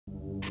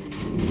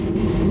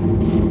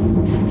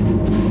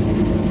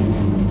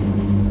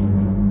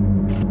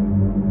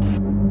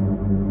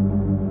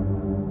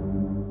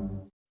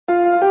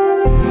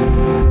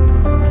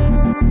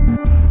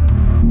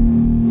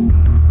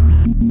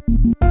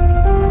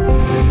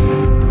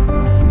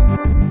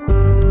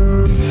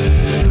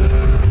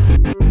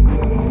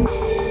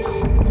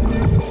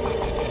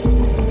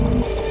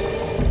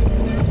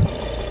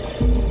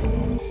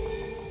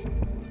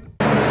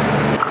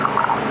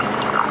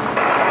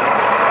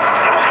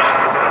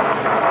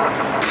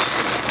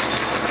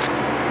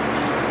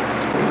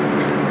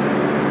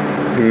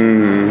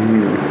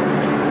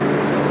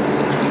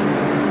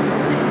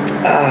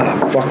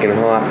Ah, fucking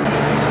hot.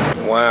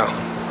 Wow,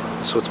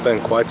 so it's been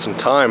quite some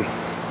time.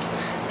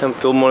 Haven't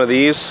filmed one of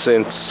these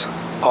since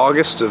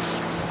August of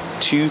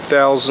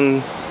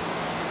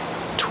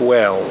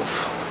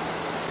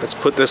 2012. Let's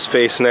put this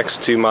face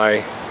next to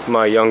my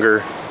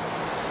younger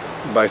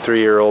by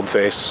 3-year-old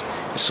face.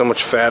 It's so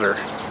much fatter.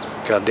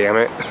 God damn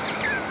it.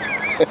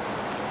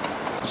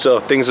 So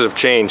things that have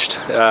changed.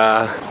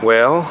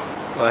 Well,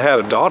 I had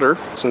a daughter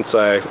since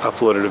I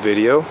uploaded a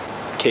video,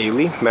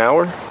 Kaylee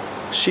Maurer.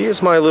 She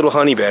is my little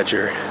honey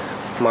badger,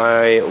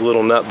 my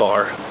little nut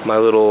bar, my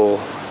little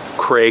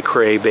cray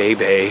cray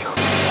baby.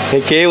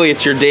 Hey Kaylee,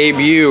 it's your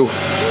debut.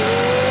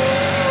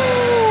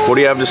 What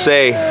do you have to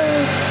say?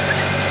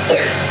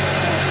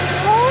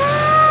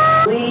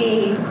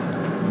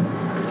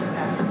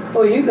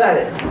 Oh, you got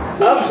it.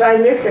 Oops, I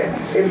missed it.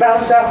 It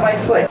bounced off my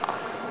foot.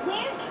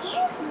 Where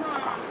is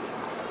Max?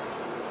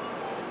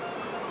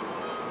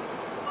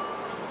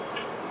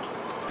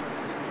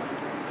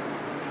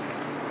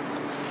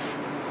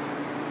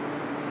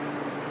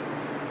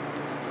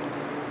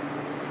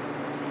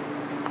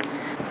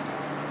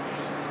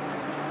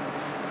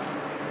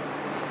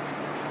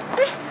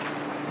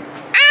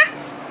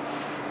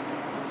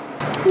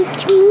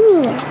 It's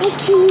me.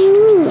 It's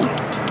me.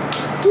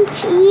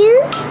 It's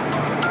you.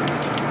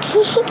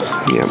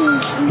 Yep,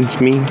 it's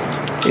me.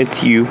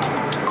 It's you.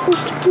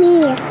 It's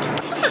me.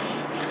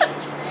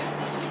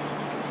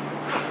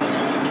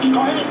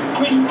 Scarlet,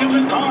 quick, give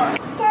the car.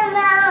 The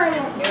round.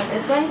 You want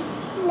this one?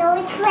 No,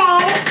 it's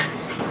red.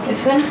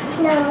 This one?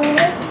 No,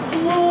 it's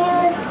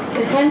blue.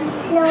 This one?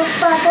 No,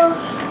 purple.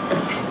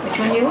 Which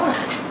one do you want?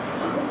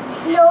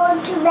 No,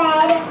 it's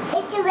red.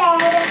 It's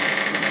red.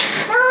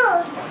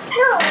 No,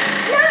 no,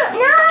 no,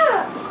 no.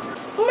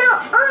 No,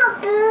 oh,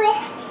 blue.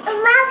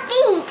 My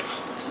feet.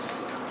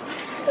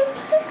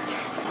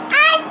 I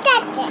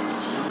got it.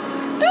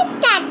 I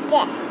got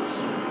it.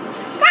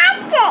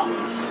 Got it.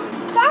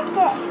 Got it. Got it.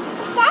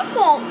 Got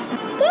it.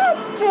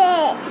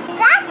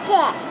 Got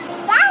it.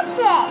 Got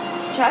it.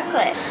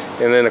 Chocolate.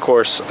 And then of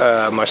course,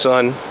 my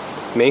son,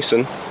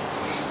 Mason,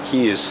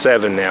 he is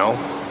 7 now,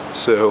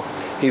 so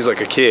he's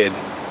like a kid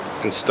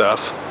and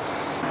stuff.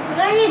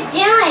 What are you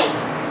doing?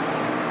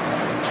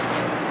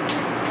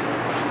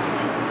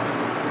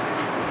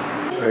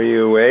 Are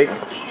you awake?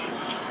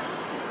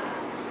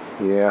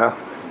 Yeah.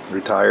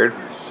 Retired?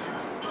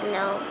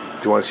 No.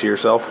 Do you want to see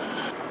yourself?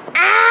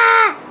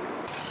 Ah!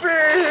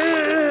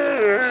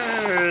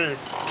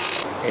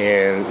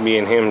 And me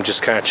and him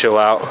just kind of chill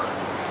out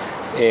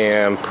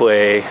and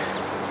play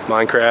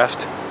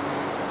Minecraft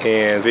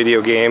and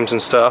video games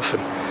and stuff.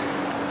 And,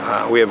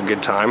 we have a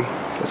good time.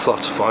 It's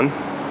lots of fun.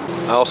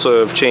 I also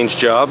have changed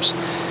jobs.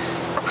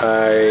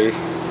 I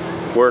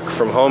work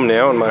from home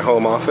now in my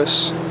home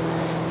office.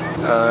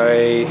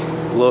 I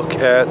look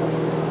at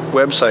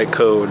website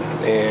code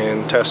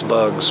and test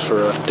bugs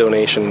for a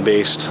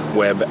donation-based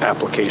web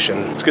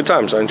application. It's good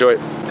times. I enjoy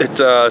it.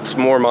 It's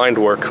more mind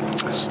work.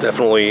 It's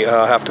definitely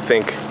have to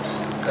think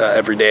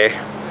every day.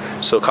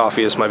 So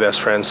coffee is my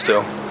best friend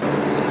still.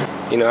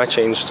 You know, I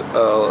changed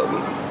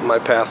my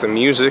path in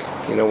music.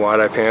 You know, Why'd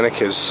I Panic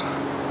has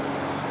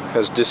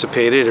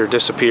dissipated or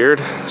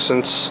disappeared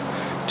since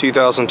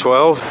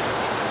 2012.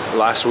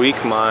 Last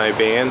week, my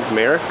band,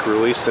 Merrick,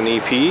 released an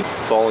EP,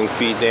 Falling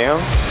Feet Down.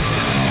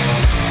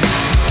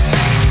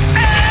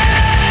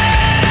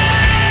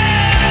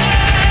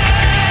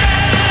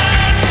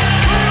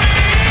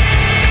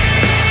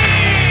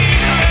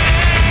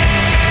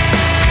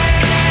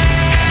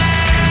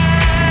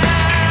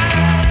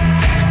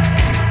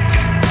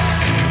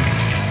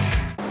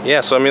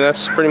 Yeah, so I mean,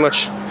 that's pretty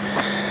much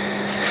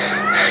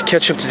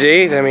catch up to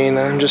date. I mean,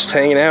 I'm just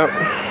hanging out,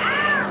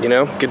 you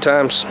know, good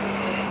times.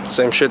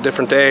 Same shit,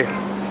 different day.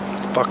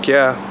 Fuck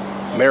yeah,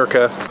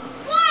 America.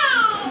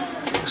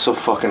 It's so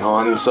fucking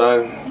hot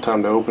inside.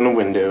 Time to open the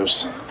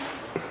windows.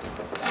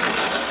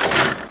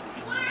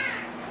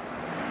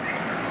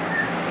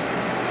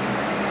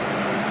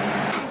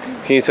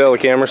 Can you tell the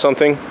camera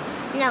something?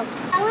 No.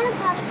 I want to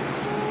pop.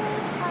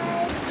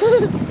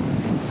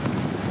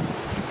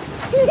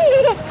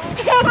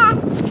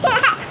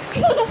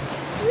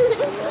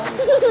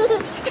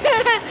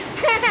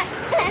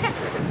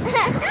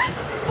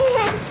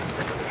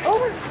 Oh,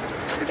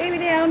 baby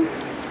down.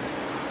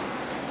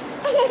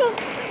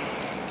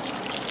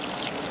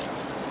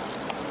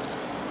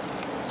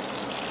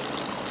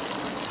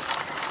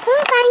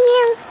 Who's buying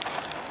you?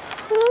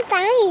 Who's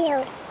buying you?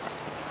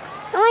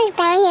 Who's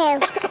buying you?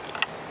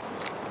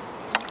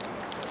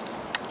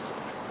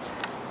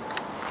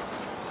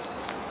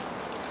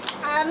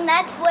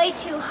 That's way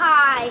too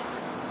high.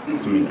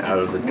 It's me out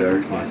of the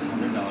darkness.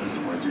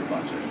 towards your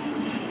budget.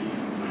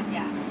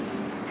 Yeah.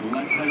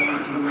 Let's head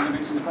over to the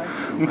renovation site.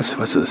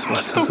 What's this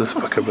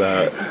fuck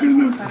about?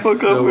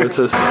 What's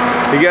this?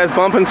 You guys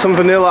bumping some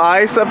vanilla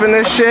ice up in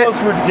this shit? That's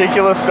the most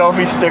ridiculous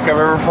selfie stick I've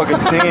ever fucking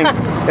seen.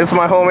 It's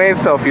my homemade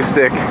selfie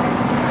stick.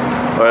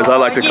 Or as I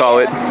like to call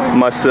it,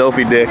 my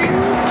selfie dick.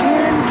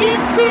 Get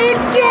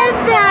together.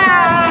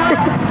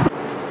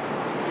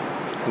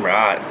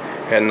 Right,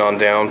 heading on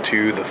down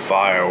to the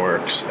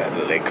fireworks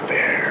at Lake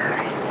Fair.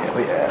 Hell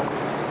yeah.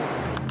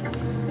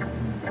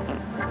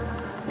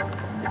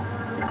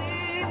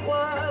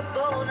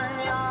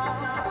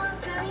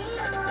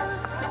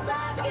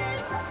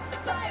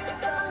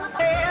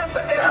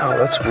 Wow,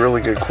 that's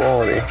really good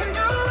quality.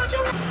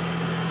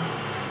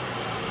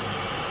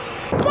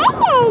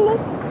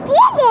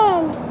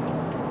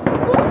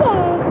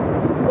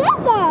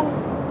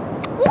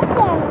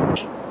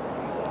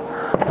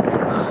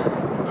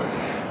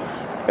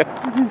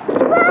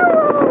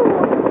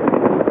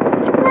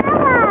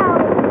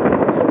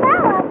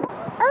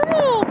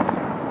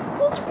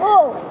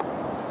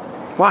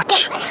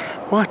 Watch,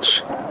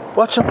 watch,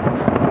 watch him.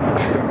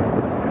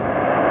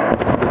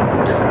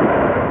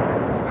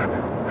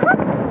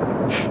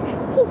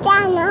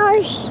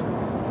 Dominoes.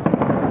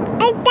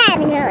 It's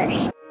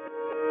dominoes.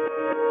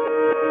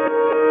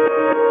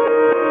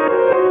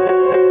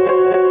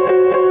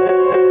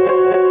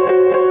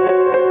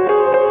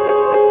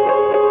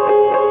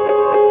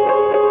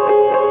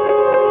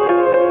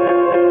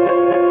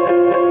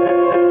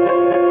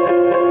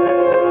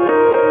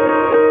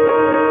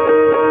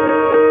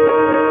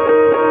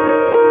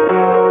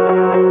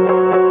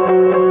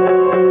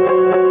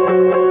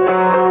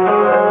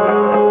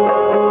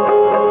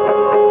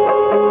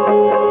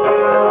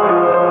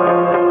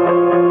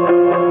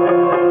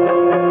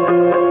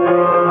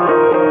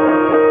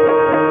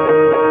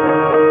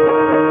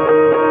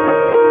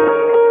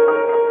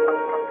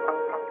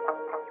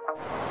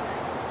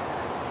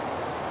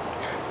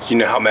 You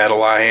know how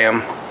metal I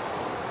am?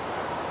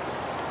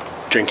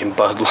 Drinking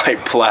Bud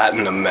Light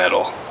Platinum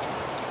metal.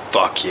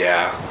 Fuck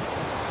yeah.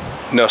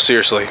 No,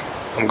 seriously.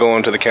 I'm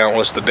going to the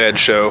Countless the Dead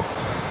show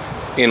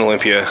in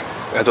Olympia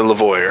at the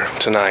Lavoyer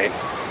tonight.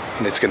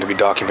 And it's going to be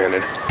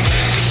documented.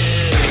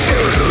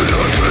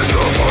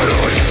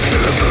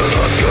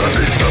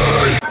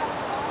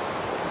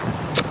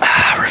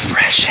 Ah,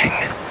 refreshing.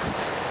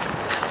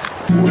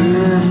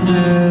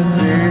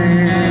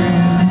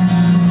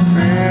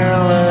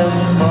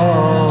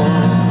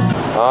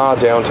 Ah,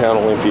 downtown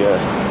Olympia,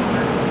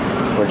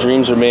 where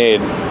dreams are made,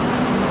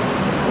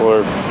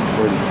 or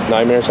where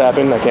nightmares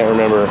happen. I can't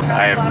remember.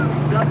 I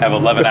have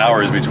 11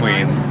 hours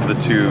between the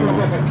two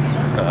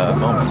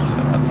moments,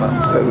 and that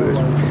sucks.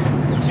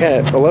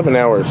 Yeah, 11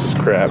 hours is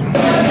crap.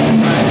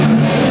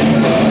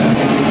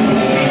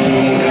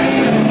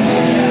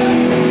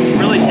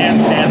 Really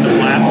can't stand the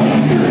blasphemy.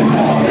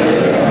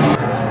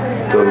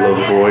 The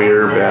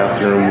Lavoyer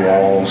bathroom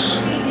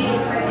walls.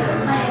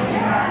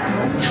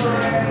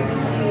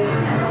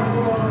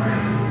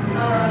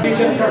 This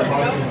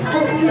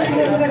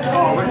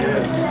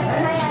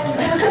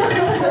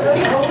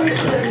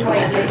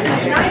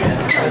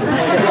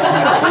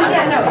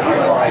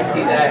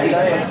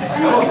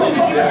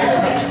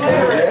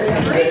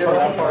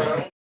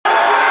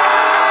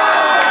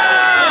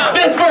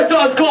first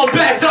song's called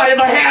Backside of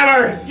a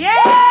Hammer!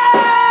 Yeah!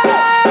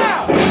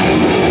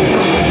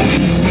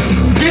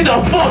 Get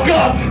the fuck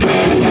up!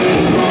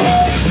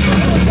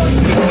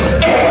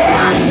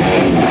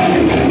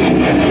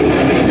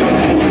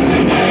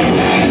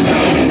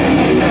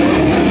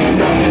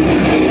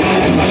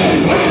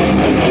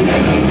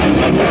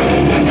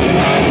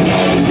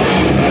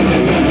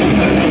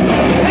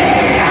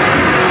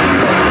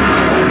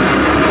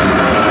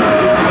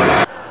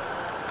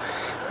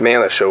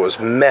 Man, that show was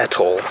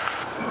metal.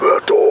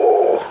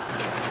 Metal.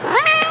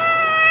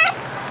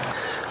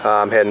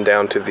 I'm heading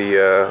down to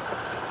the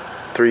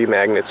Three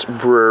Magnets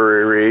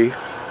Brewery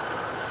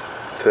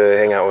to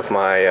hang out with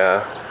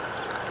my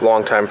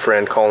longtime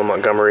friend Colin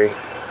Montgomery,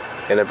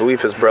 and I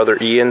believe his brother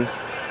Ian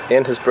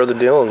and his brother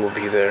Dylan will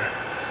be there.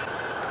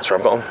 That's where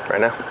I'm going right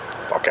now.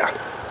 Fuck yeah.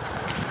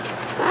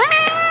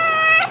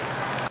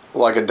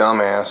 Like a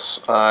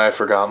dumbass, I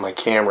forgot my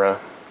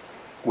camera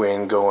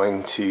when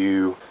going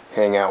to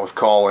hang out with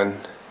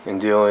Colin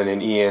and Dylan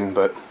and Ian,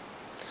 but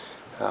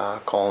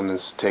Colin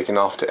is taking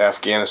off to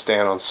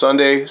Afghanistan on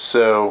Sunday,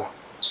 so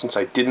since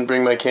I didn't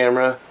bring my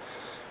camera,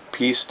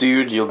 peace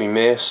dude, you'll be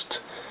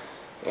missed,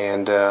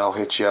 and I'll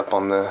hit you up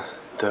on the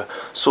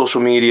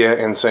social media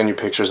and send you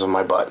pictures of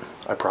my butt,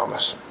 I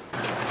promise.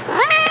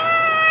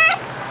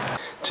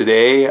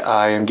 Today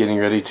I am getting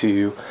ready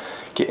to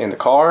get in the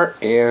car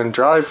and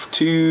drive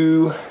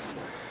to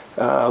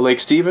Lake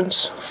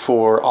Stevens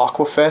for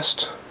AQUA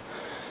Fest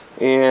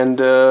and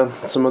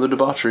some other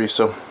debauchery,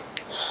 so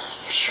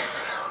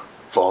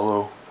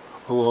follow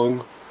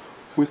along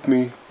with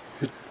me.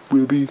 It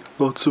will be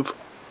lots of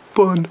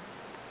fun.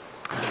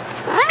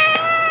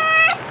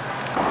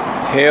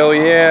 Hell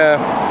yeah.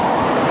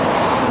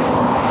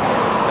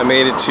 I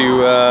made it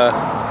to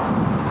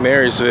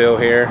Marysville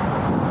here.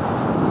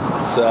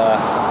 It's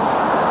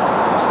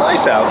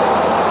nice out.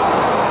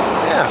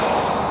 Yeah.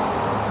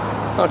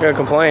 Not gonna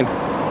complain.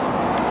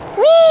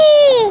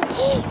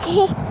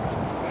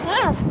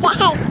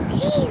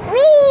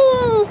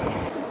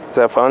 Is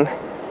that fun?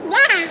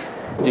 Yeah.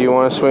 Do you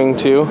want to swing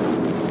too?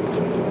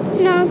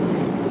 No.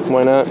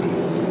 Why not?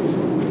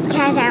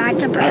 Because I want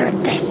to play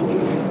with this.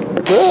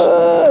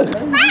 Ah!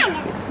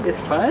 Fun. It's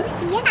fun?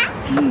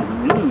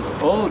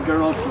 Yeah. Old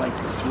girls like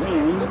to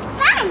swing.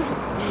 Fun.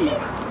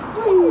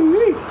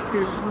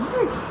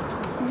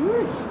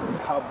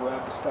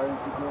 Cobweb is starting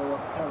to grow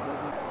up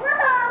everything.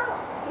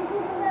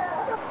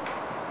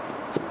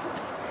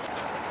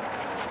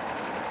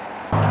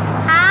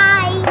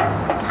 Hi.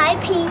 Hi,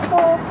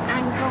 people.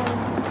 I'm going.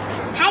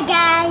 Hi,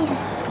 guys.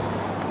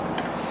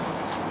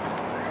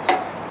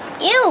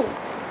 Ew.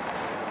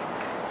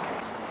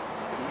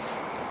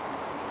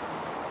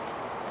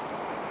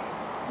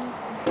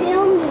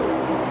 Film me.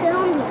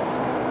 Film me.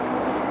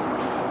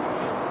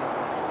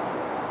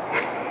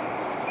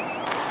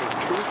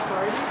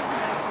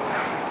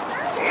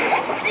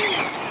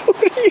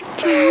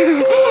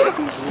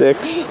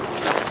 Sticks.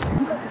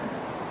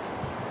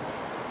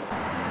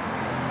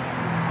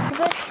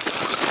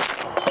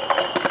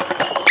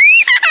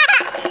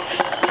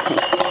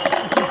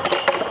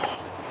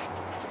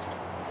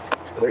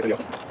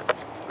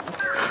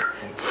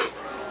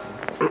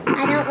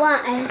 I don't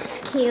want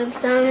ice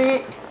cubes on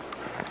it.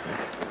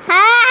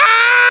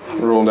 Ah!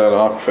 Rolling down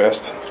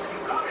Aquafest.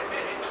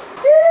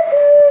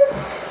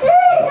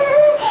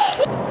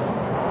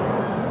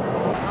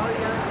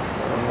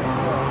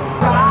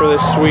 For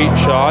this sweet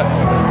shot.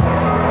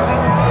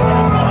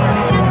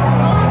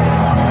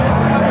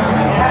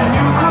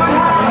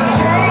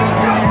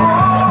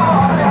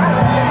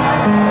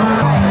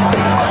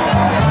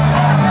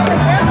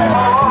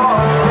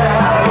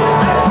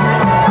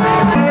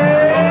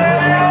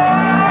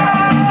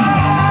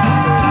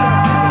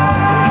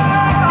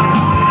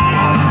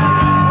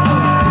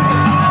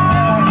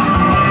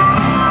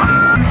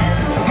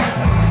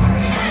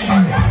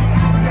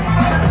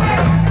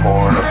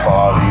 Porta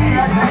potty.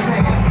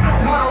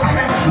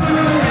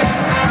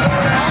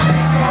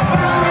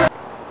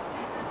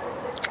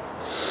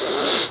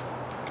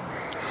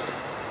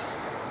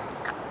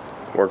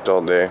 Worked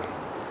all day.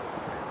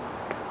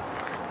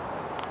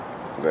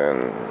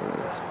 Then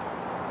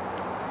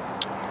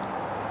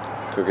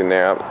took a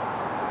nap.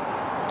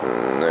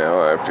 And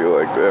now I feel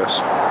like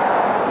this.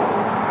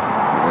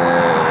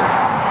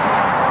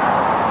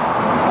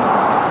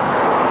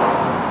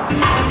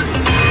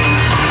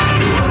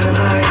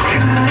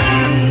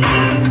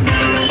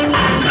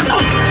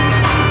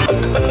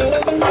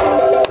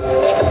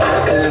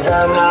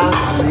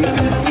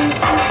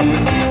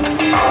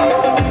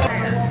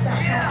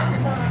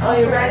 Oh,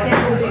 you're back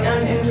into the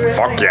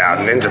uninteresting. Fuck yeah,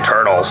 Ninja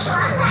Turtles.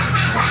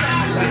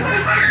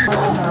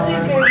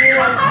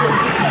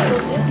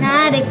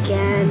 Not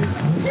again.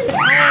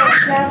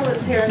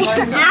 Tablets here.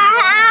 Mine's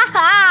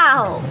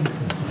Ow!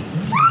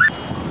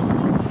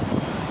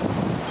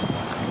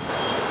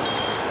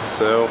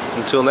 So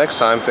until next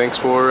time, thanks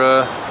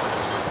for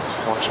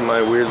watching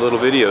my weird little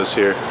videos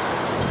here.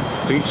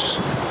 Peace.